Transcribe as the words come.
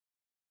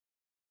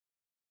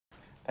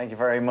Thank you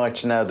very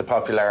much. Now, the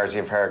popularity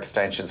of hair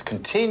extensions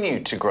continue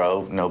to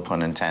grow, no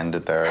pun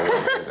intended there.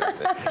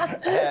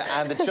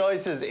 And the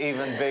choice is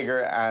even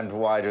bigger and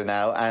wider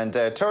now. And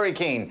Tori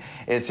Keane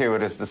is here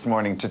with us this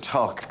morning to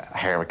talk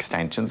hair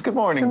extensions. Good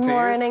morning to you. Good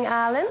morning,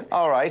 Alan.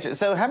 All right,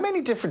 so how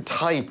many different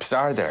types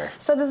are there?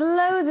 So there's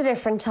loads of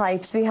different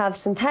types. We have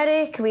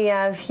synthetic, we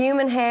have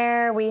human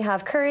hair, we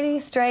have curly,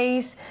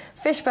 straight,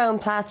 fishbone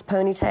plaits,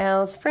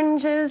 ponytails,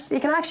 fringes. You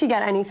can actually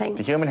get anything.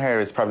 The human hair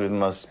is probably the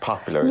most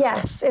popular.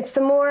 Yes, it's the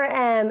more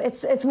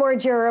it's more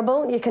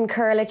durable. You can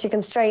curl it, you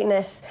can straighten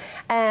it.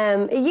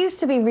 It used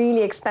to be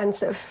really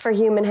expensive for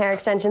human hair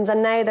extensions,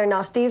 and now they're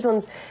not. These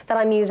ones that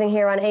I'm using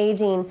here on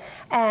Aideen.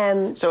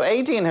 So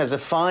Aideen has a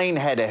fine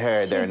head of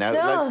hair there now.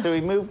 Does.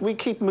 Like, so we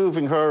keep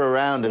moving her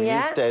around, and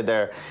you stay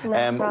there.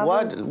 No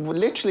problem.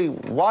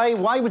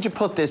 Why would you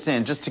put this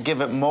in? Just to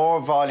give it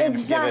more volume?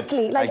 Exactly.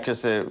 To give it, like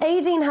just a...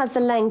 Aideen has the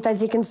length,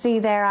 as you can see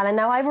there, Alan.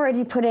 Now I've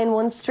already put in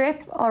one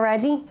strip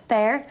already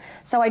there,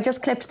 so I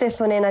just clipped this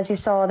one in, as you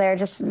saw there.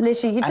 Just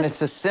literally, and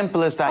it's as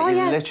simple as that.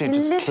 You're literally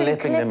just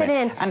clipping them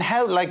in. And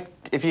how, like,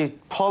 if you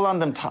pull on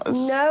them...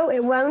 No,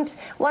 it won't.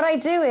 What I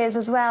do is,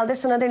 as well, this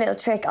is another little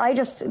trick.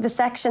 The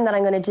section that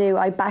I'm going to do,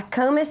 I back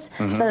comb it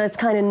so that it's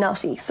kind of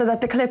knotty, so that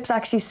the clips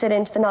actually sit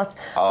into the knots.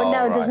 But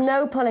no, there's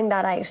no pulling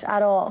that out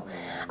at all.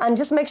 And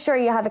just make sure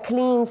you have a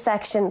clean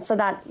section so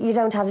that you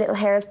don't have little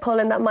hairs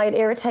pulling that might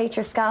irritate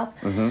your scalp.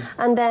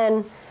 And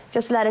then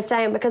just let it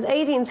down, because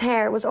Aideen's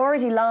hair was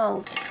already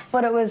long,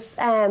 but it was,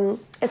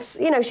 it's,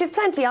 you know, she's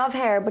plenty of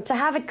hair, but to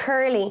have it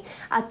curly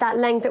at that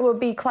length, it would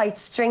be quite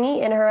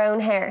stringy in her own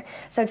hair.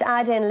 So to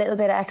add in a little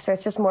bit of extra,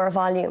 it's just more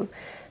volume.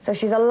 So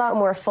she's a lot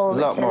more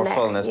fullness in there. A lot more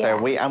fullness there.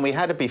 We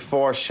had a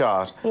before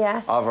shot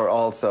of her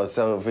also,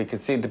 so if we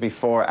could see the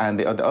before and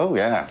the other. Oh,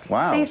 yeah,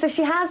 wow. See, so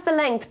she has the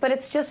length, but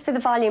it's just for the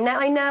volume. Now,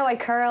 I know I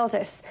curled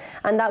it,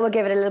 and that will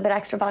give it a little bit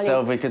extra volume. So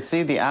if we could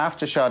see the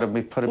after shot and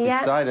we put it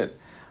beside it.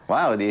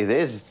 Wow, it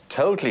is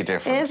totally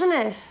different. Isn't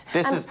it?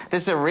 This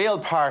is a real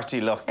party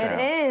look now. It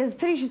is.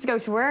 Pity she's to go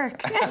to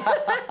work.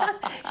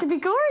 She'd be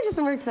gorgeous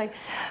in work today.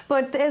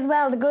 But as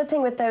well, the good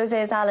thing with those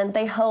is, Alan,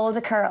 they hold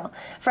a curl.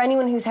 For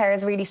anyone whose hair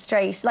is really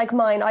straight, like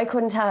mine, I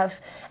couldn't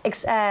have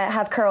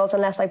curls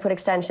unless I put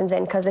extensions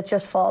in, because it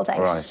just falls out.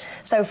 Right.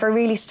 So for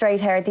really straight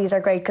hair, these are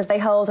great because they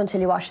hold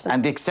until you wash them.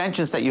 And the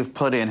extensions that you've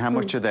put in, how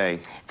much are they?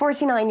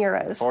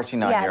 €49.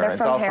 49 yeah, euro. They're from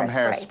It's all from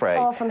Hairspray.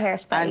 All from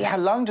Hairspray. And how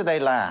long do they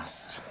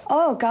last?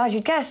 Oh God,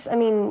 you'd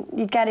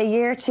get a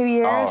year, 2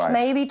 years,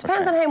 maybe.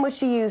 Depends on how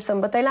much you use them,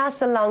 but they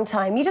last a long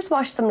time. You just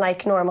wash them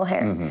like normal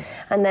hair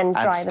and then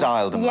dry them. And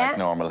style them like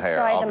normal hair,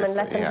 dry them and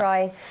let them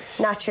dry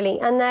naturally.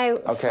 And now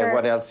for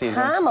what else are you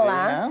Pamela,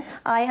 going to do now?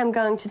 I am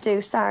going to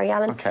do, sorry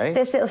Alan,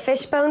 this little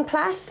fishbone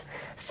plait.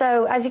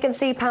 So as you can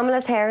see,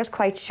 Pamela's hair is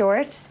quite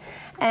short.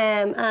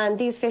 And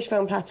these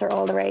fishbone plaits are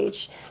all the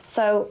rage.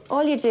 So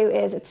all you do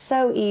is, it's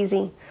so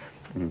easy.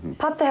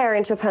 Pop the hair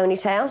into a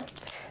ponytail.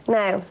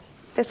 Now,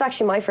 this is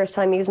actually my first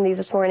time using these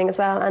this morning as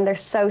well, and they're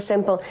so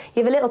simple.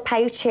 You have a little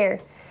pouch here.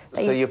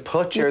 So you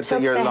put your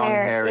long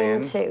hair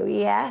into,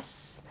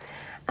 yes.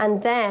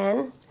 And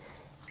then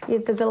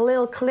there's a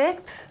little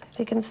clip, if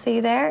you can see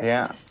there.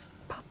 Yeah. Just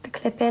pop the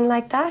clip in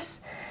like that.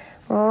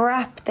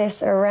 Wrap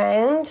this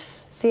around.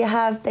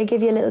 So they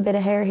give you a little bit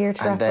of hair here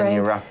to wrap around. And then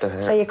you wrap the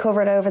hair. So you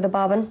cover it over the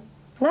bobbin.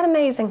 Isn't that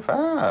amazing?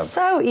 Fab.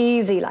 So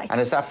easy, like.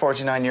 And is that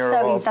 €49?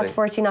 So easy. That's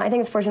 49. I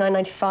think it's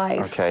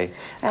 49.95. Okay.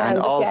 And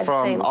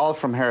all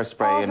from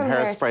Hairspray, and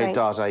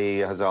hairspray.ie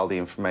has all the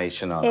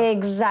information on it.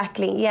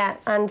 Exactly. Yeah.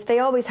 And they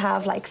always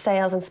have like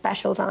sales and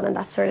specials on and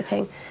that sort of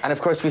thing. And of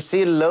course, we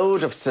see a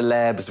load of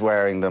celebs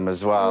wearing them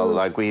as well.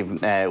 Like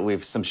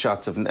we've some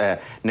shots of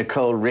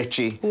Nicole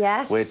Richie.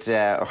 Yes. With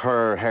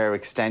her hair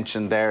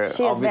extension there.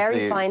 She has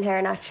very fine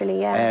hair naturally.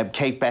 Yeah.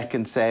 Kate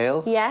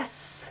Beckinsale.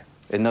 Yes.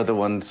 Another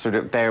one sort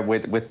of there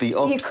with the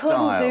up style. You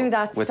couldn't do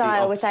that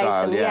style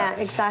without them. Yeah,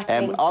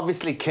 exactly.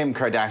 Obviously, Kim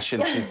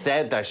Kardashian, she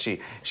said that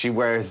she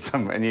wears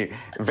them, and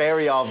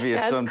very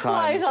obvious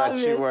sometimes that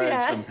she wears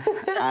them.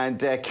 And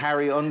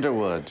Carrie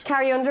Underwood.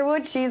 Carrie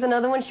Underwood, she's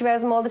another one. She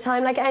wears them all the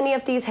time. Like any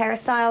of these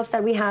hairstyles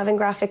that we have in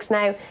graphics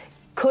now,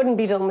 couldn't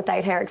be done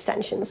without hair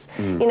extensions.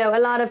 You know, a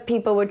lot of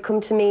people would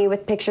come to me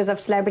with pictures of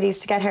celebrities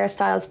to get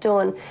hairstyles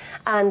done,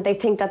 and they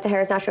think that the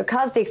hair is natural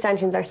because the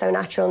extensions are so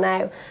natural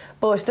now.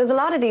 But there's a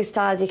lot of these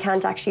styles you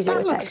can't actually do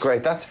without. That looks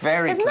great. That's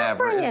very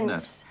clever, isn't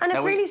it? And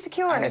it's really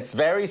secure. And it's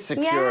very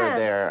secure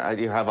there.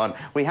 You have on.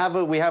 We have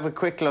a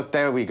quick look.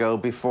 There we go.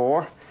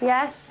 Before.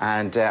 Yes.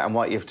 And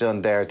what you've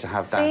done there to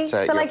have that.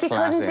 So like you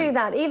couldn't do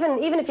that.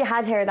 Even if you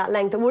had hair that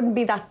length, it wouldn't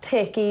be that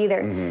thick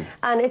either.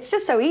 And it's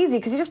just so easy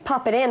because you just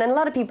pop it in. And a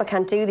lot of people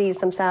can't do these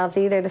themselves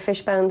either, the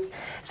fish bones.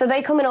 So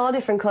they come in all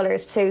different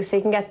colours too. So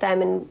you can get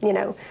them in, you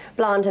know,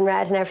 blonde and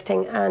red and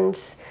everything. And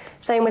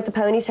same with the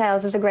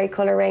ponytails, is a great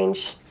colour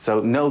range. So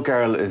no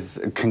girl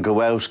can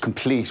go out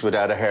complete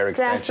without a hair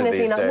extension these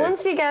days. Definitely not.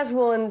 Once you get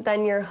one,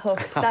 then you're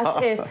hooked.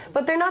 That's it.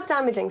 But they're not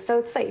damaging, so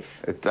it's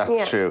safe.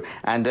 That's true.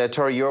 And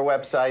Tori, your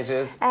website? website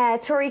is?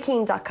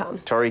 ToriKeane.com.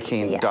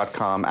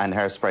 ToriKeane.com and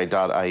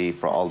hairspray.ie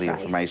for all the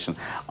information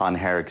on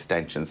hair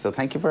extensions. So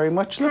thank you very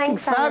much. Looking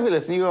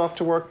fabulous. And you off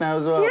to work now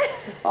as well?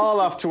 All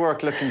off to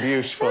work looking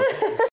beautiful.